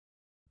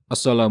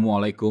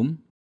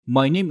Assalamualaikum.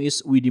 My name is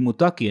Widi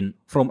Mutakin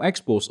from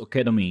Expos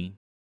Academy.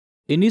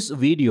 In this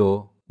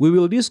video, we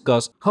will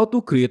discuss how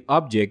to create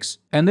objects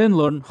and then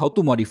learn how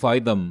to modify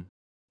them.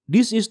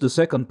 This is the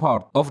second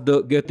part of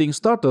the Getting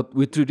Started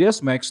with 3ds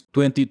Max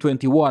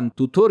 2021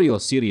 tutorial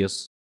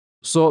series.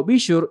 So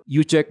be sure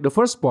you check the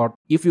first part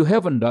if you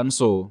haven't done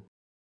so.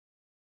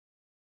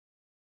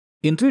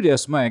 In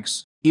 3ds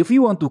Max, if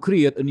you want to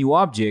create a new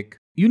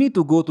object, you need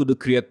to go to the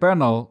Create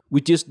panel,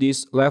 which is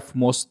this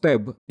leftmost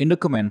tab in the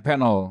Command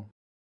panel.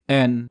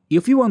 And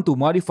if you want to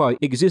modify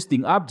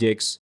existing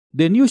objects,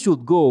 then you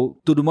should go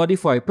to the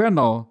Modify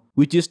panel,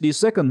 which is the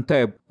second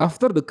tab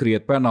after the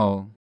Create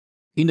panel.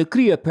 In the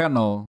Create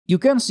panel, you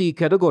can see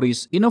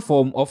categories in the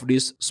form of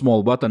these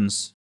small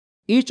buttons.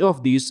 Each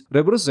of these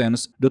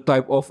represents the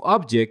type of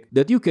object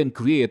that you can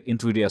create in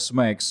 3ds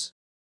Max.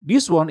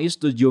 This one is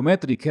the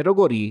Geometry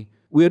category,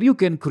 where you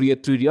can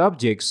create 3D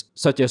objects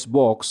such as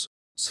box,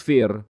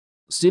 sphere,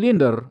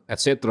 cylinder,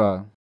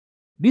 etc.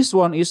 This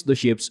one is the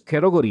Shapes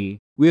category,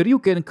 where you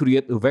can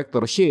create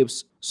vector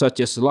shapes such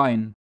as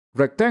line,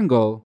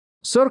 rectangle,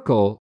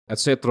 circle,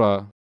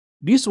 etc.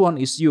 This one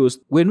is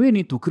used when we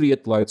need to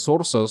create light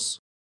sources.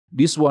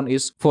 This one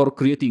is for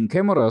creating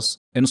cameras,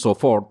 and so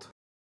forth.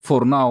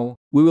 For now,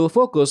 we will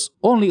focus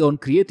only on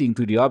creating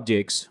 3D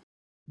objects.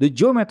 The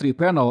Geometry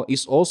panel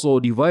is also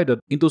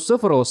divided into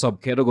several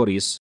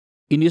subcategories.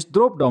 In this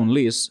drop-down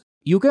list,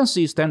 you can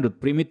see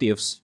standard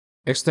primitives,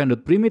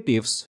 extended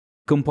primitives,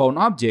 compound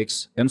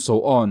objects, and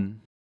so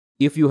on.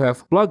 If you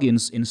have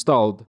plugins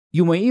installed,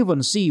 you may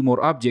even see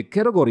more object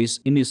categories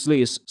in this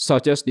list,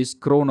 such as this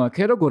Corona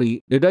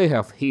category that I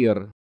have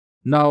here.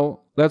 Now,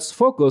 let's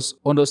focus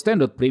on the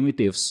standard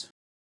primitives.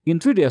 In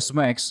 3ds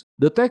Max,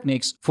 the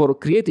techniques for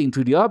creating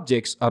 3D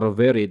objects are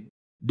varied.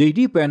 They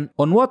depend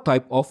on what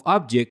type of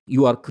object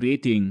you are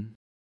creating.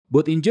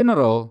 But in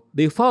general,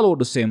 they follow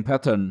the same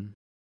pattern.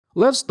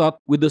 Let's start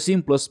with the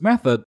simplest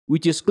method,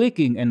 which is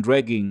clicking and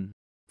dragging.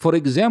 For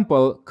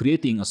example,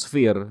 creating a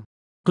sphere.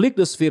 Click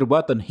the sphere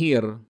button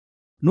here.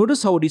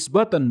 Notice how this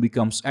button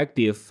becomes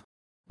active.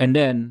 And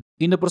then,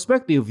 in the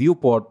perspective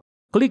viewport,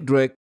 click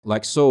drag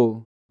like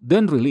so,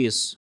 then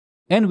release.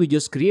 And we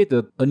just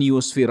created a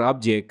new sphere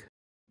object.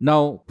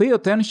 Now, pay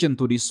attention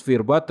to this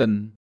sphere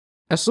button.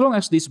 As long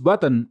as this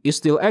button is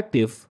still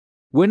active,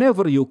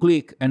 whenever you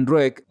click and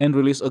drag and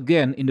release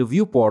again in the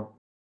viewport,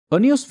 a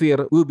new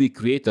sphere will be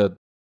created.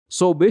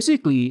 So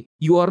basically,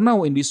 you are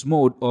now in this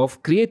mode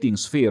of creating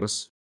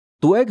spheres.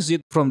 To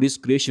exit from this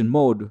creation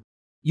mode,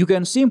 you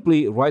can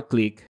simply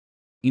right-click.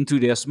 In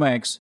 3ds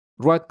Max,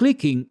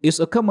 right-clicking is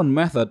a common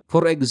method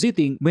for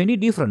exiting many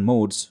different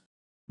modes.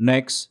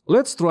 Next,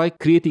 let's try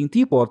creating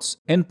teapots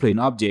and plane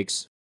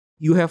objects.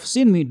 You have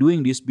seen me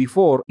doing this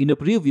before in the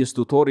previous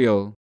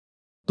tutorial.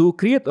 To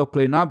create a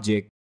plane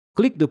object,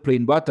 click the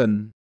plane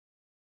button,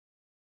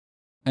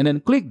 and then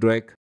click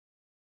drag,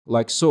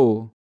 like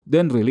so,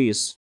 then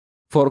release.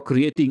 For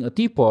creating a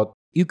teapot,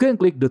 you can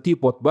click the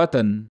teapot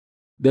button,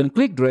 then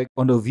click drag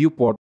on the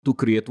viewport to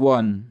create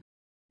one.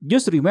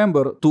 Just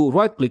remember to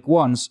right-click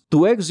once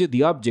to exit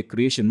the object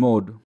creation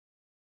mode.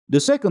 The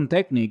second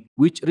technique,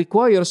 which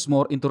requires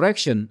more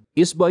interaction,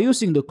 is by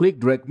using the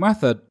click-drag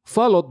method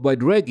followed by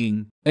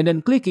dragging and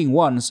then clicking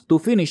once to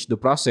finish the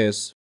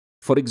process.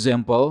 For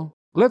example,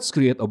 let's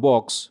create a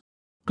box.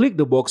 Click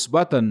the box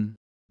button,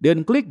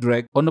 then click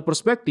drag on the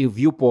perspective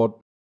viewport.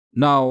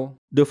 Now,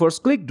 the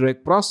first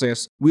click-drag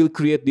process will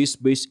create this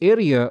base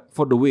area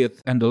for the width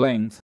and the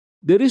length.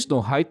 There is no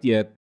height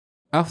yet.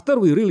 After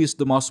we release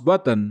the mouse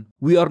button,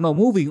 we are now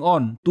moving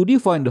on to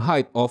define the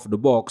height of the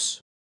box.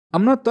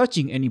 I'm not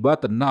touching any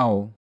button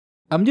now.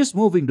 I'm just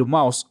moving the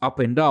mouse up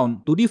and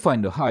down to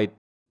define the height.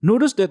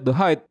 Notice that the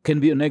height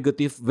can be a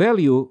negative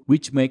value,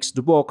 which makes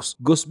the box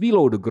goes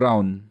below the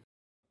ground.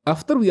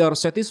 After we are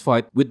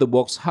satisfied with the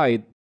box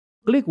height,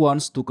 click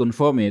once to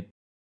confirm it.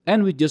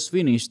 And we just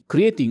finished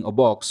creating a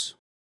box.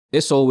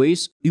 As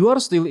always, you are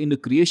still in the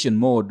creation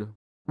mode.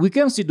 We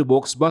can see the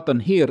box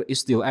button here is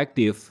still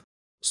active.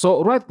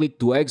 So right-click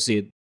to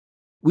exit.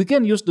 We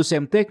can use the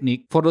same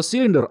technique for the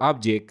cylinder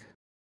object.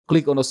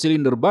 Click on the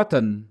cylinder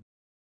button.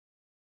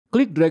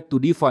 Click drag to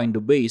define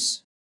the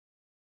base.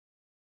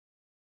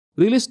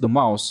 Release the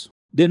mouse,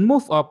 then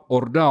move up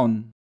or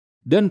down.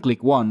 Then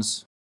click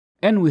once.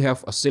 And we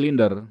have a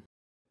cylinder.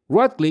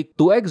 Right-click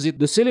to exit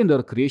the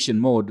cylinder creation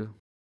mode.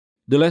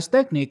 The last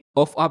technique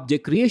of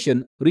object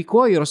creation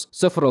requires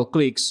several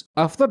clicks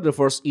after the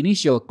first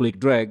initial click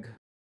drag.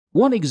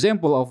 One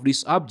example of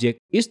this object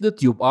is the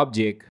tube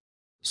object.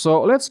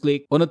 So let's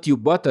click on the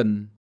tube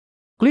button.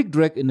 Click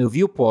drag in the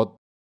viewport.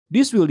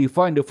 This will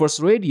define the first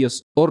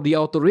radius or the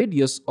outer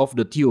radius of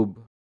the tube.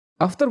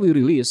 After we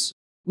release,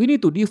 we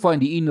need to define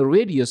the inner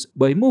radius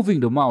by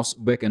moving the mouse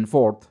back and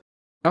forth.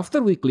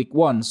 After we click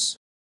once,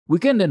 we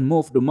can then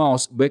move the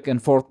mouse back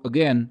and forth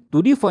again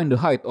to define the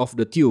height of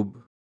the tube.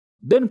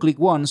 Then click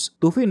once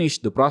to finish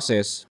the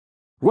process.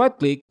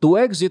 Right-click to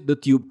exit the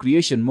tube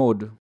creation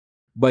mode.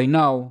 By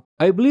now,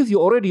 I believe you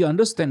already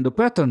understand the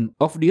pattern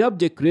of the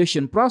object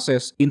creation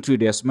process in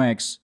 3ds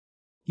Max.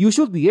 You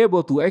should be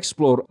able to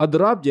explore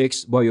other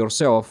objects by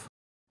yourself.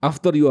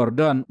 After you are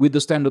done with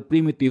the standard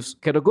primitives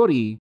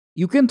category,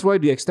 you can try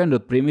the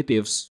extended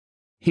primitives.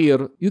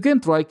 Here, you can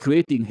try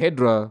creating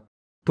Hydra,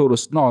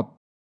 torus knot,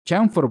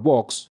 chamfer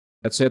box,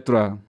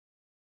 etc.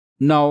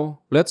 Now,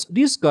 let's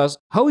discuss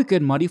how we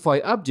can modify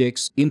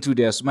objects in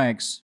 3ds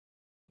Max.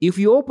 If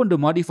you open the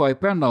Modify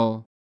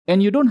panel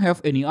and you don't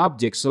have any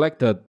object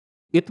selected,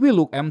 it will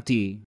look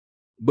empty.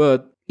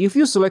 But if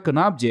you select an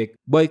object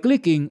by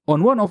clicking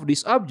on one of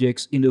these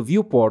objects in the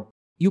viewport,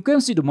 you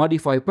can see the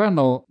Modify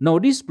panel now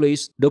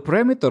displays the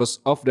parameters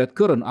of that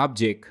current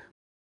object.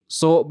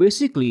 So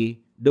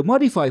basically, the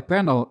Modify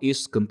panel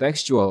is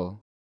contextual,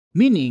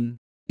 meaning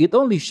it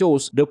only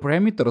shows the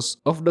parameters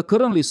of the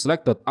currently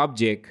selected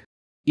object.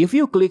 If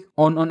you click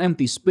on an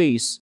empty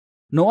space,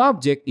 no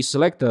object is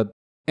selected,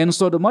 and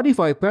so the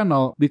Modify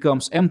panel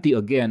becomes empty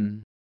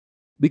again.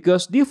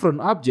 Because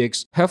different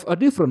objects have a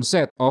different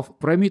set of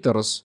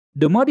parameters,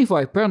 the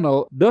Modify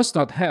panel does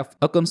not have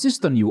a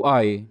consistent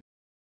UI.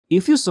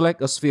 If you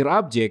select a sphere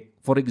object,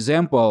 for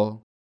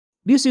example,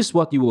 this is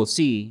what you will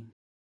see.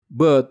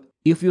 But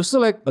if you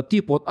select a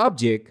teapot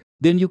object,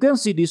 then you can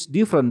see these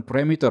different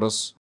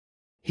parameters.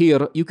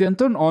 Here, you can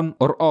turn on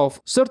or off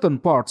certain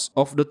parts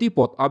of the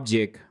teapot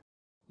object.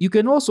 You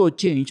can also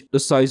change the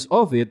size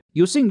of it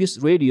using this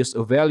radius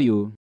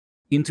value.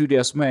 In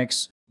 3ds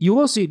Max, you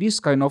will see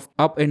this kind of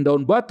up and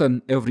down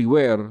button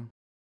everywhere.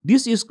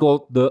 This is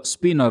called the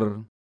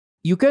spinner.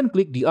 You can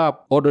click the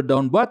up or the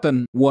down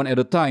button one at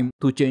a time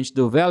to change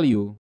the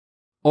value.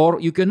 Or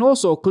you can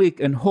also click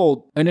and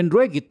hold and then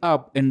drag it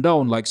up and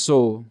down like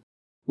so.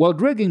 While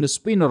dragging the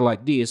spinner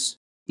like this,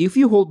 if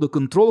you hold the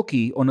control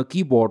key on a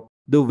keyboard,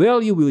 the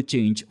value will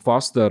change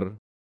faster.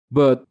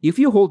 But if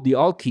you hold the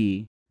alt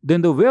key,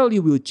 then the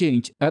value will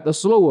change at a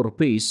slower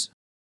pace.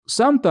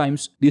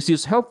 Sometimes this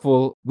is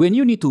helpful when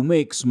you need to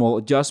make small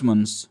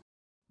adjustments.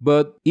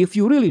 But if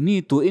you really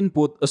need to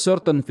input a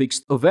certain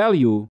fixed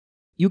value,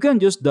 you can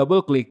just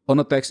double-click on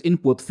a text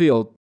input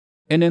field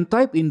and then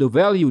type in the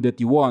value that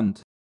you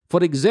want.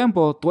 For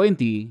example,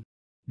 20,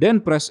 then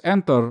press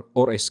Enter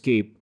or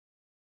Escape.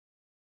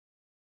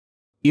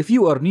 If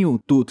you are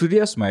new to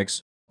 3ds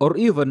Max or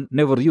even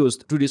never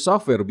used 3D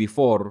software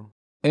before,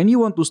 and you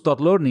want to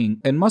start learning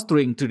and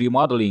mastering 3D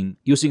modeling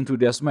using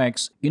 3ds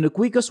Max in the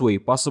quickest way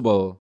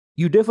possible,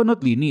 you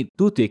definitely need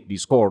to take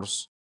this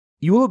course.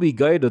 You will be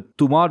guided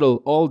to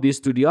model all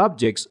these 3D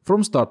objects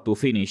from start to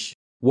finish,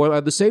 while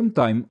at the same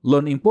time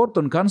learn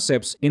important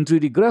concepts in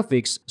 3D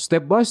graphics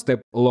step by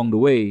step along the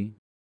way.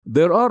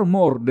 There are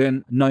more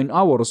than 9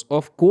 hours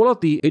of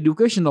quality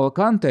educational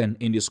content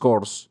in this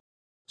course.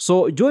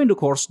 So join the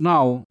course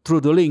now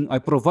through the link I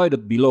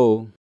provided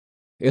below.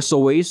 As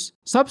always,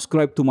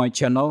 subscribe to my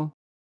channel,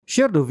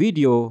 share the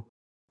video,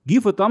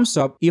 give a thumbs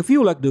up if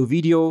you like the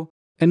video,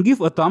 and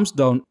give a thumbs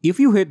down if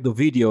you hate the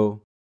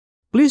video.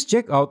 Please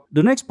check out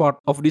the next part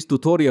of this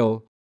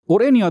tutorial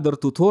or any other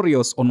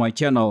tutorials on my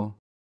channel.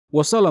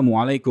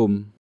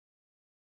 Wassalamualaikum.